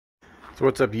So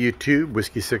what's up YouTube,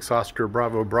 Whiskey 6 Oscar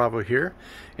Bravo Bravo here,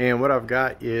 and what I've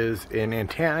got is an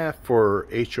antenna for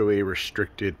HOA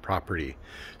restricted property.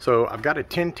 So I've got a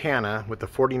TennTenna with a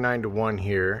 49-to-1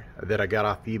 here that I got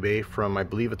off eBay from, I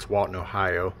believe it's Walton,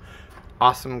 Ohio.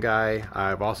 Awesome guy.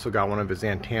 I've also got one of his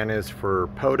antennas for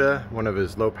POTA, one of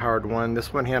his low-powered one.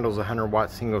 This one handles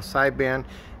 100-watt single sideband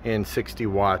and 60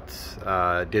 watts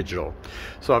digital.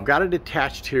 So I've got it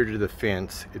attached here to the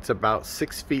fence. It's about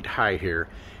 6 feet high here.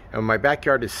 And my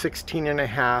backyard is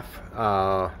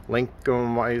 16.5 length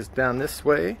going wise down this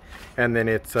way, and then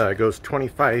it goes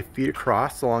 25 feet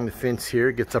across along the fence here.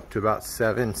 It gets up to about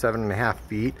 7.5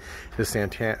 feet. This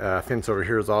fence over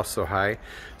here is also high,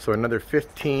 so another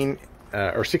 15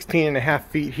 or 16.5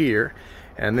 feet here,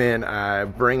 and then I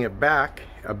bring it back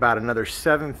about another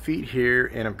 7 feet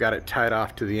here, and I've got it tied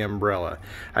off to the umbrella.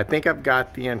 I think I've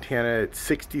got the antenna at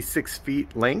 66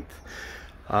 feet length.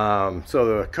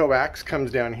 So the coax comes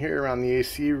down here around the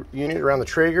AC unit, around the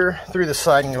Traeger, through the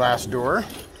sliding glass door.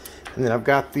 And then I've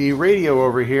got the radio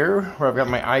over here where I've got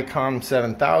my ICOM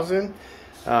 7000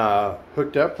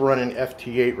 hooked up, running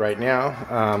FT8 right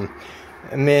now.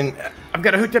 And then I've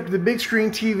got it hooked up to the big screen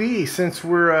TV since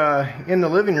we're in the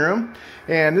living room.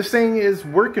 And this thing is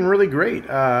working really great.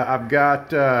 I've got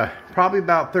probably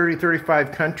about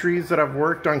 30-35 countries that I've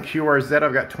worked on QRZ.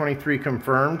 I've got 23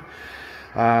 confirmed.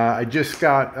 I just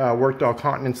got worked all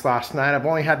continents last night. I've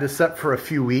only had this up for a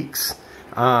few weeks.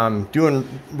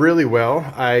 Doing really well.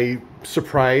 I'm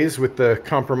surprised with the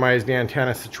compromised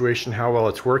antenna situation how well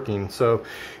it's working. So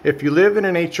if you live in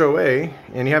an HOA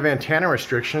and you have antenna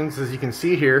restrictions, as you can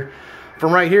see here,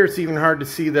 from right here it's even hard to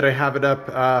see that I have it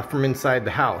up from inside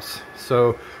the house.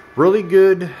 So really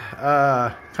good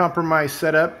compromise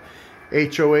setup.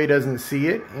 HOA doesn't see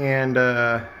it, and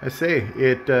I say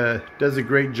it does a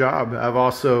great job. I've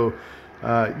also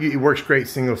it works great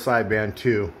single sideband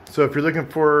too. So if you're looking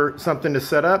for something to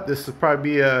set up, this would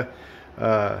probably be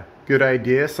a good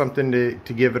idea, something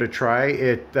to give it a try.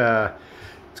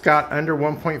 It's got under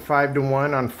 1.5 to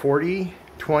 1 on 40,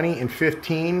 20, and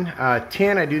 15.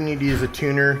 10 I do need to use a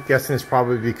tuner. Guessing it's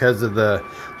probably because of the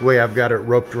way I've got it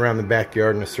roped around the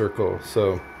backyard in a circle.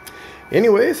 So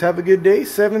anyways, have a good day.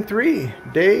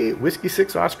 7-3 day, Whiskey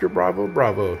 6 Oscar Bravo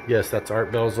Bravo. Yes, that's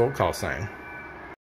Art Bell's old call sign.